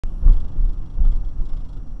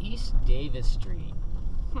East Davis Street.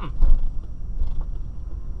 And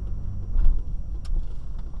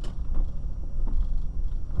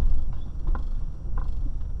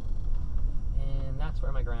that's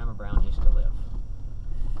where my Grandma Brown used to live.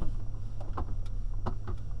 I'll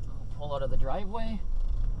pull out of the driveway.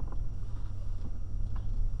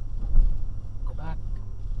 Go back.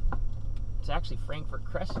 It's actually Frankfort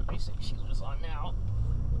Crescent, I think she lives on now.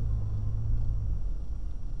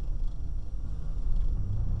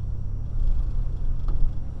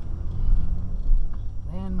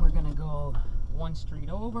 Then we're gonna go one street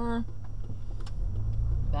over,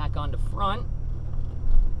 back onto Front,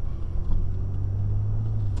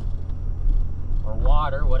 or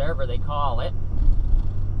Water, whatever they call it.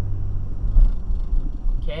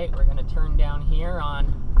 Okay, we're gonna turn down here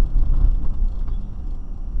on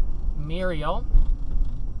Muriel.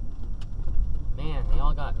 Man, they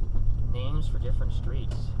all got names for different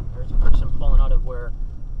streets. There's a person pulling out of where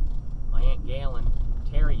my Aunt Gail and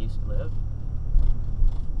Terry used to live.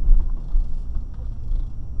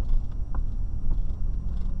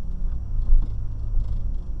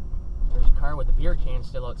 There's a car with a beer can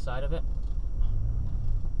still outside of it.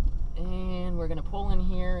 And we're gonna pull in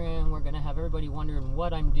here and we're gonna have everybody wondering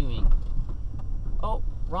what I'm doing. Oh,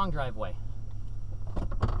 wrong driveway.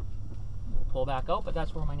 We'll pull back out, but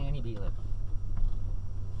that's where my Nanny B lived.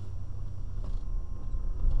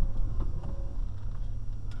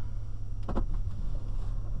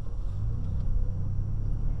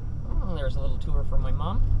 Oh, there's a little tour from my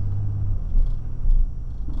mom.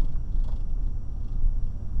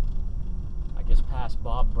 I just passed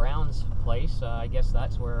Bob Brown's place. I guess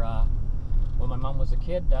that's where, when my mom was a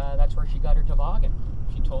kid, that's where she got her toboggan.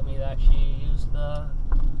 She told me that she used the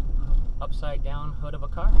upside down hood of a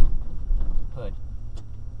car. Hood.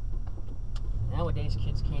 Nowadays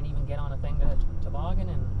kids can't even get on a thing to toboggan,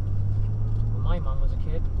 and when my mom was a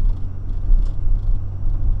kid,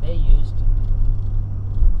 they used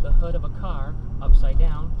the hood of a car upside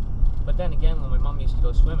down. But then again, when my mom used to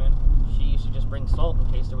go swimming, she used to just bring salt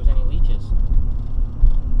in case there was any leeches.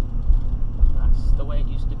 That's the way it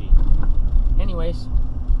used to be. Anyways,